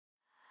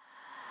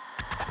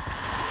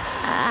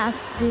I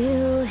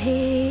still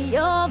hear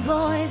your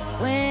voice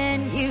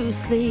when you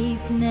sleep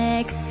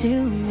next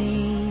to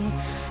me.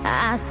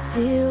 I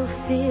still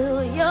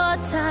feel your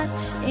touch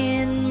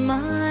in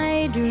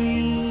my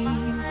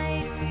dream.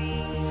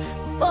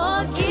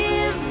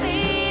 Forgive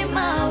me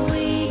my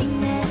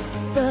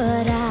weakness,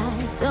 but I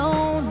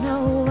don't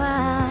know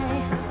why.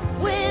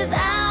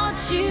 Without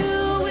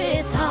you,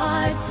 it's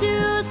hard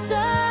to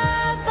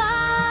survive.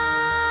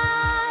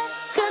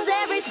 'Cause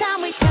every time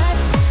we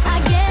touch, I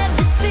get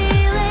this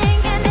feeling,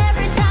 and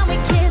every time we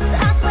kiss,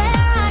 I swear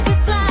I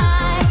could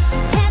fly.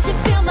 Can't you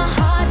feel my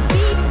heart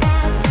beat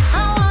fast?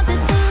 I want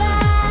this to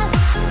last.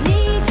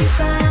 Need you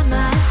by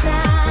my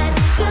side.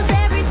 'Cause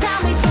every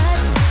time we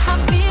touch, I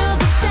feel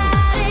the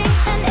static,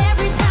 and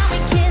every time we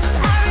kiss,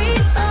 I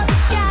reach for the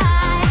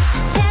sky.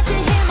 Can't you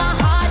hear my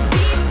heart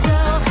beat? So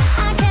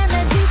I can't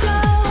let you go.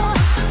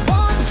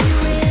 Want you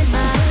in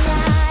my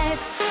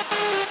life.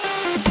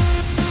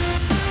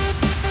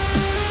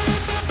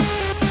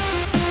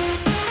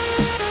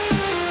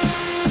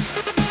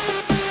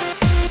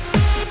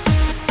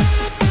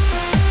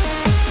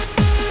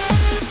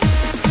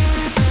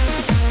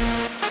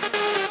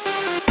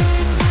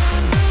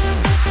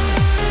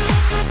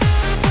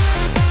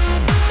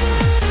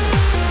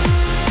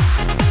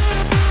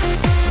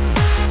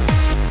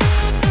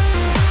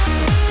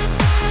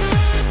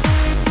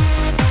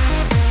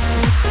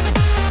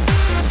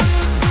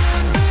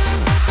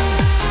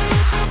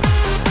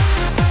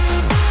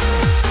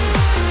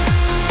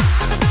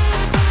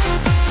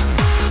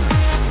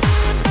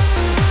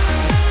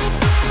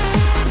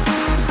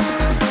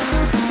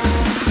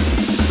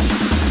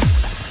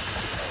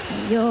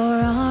 Your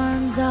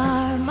arms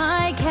are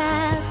my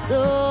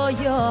castle,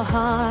 your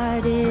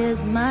heart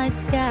is my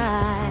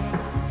sky.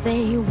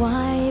 They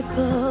wipe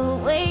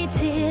away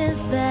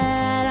tears that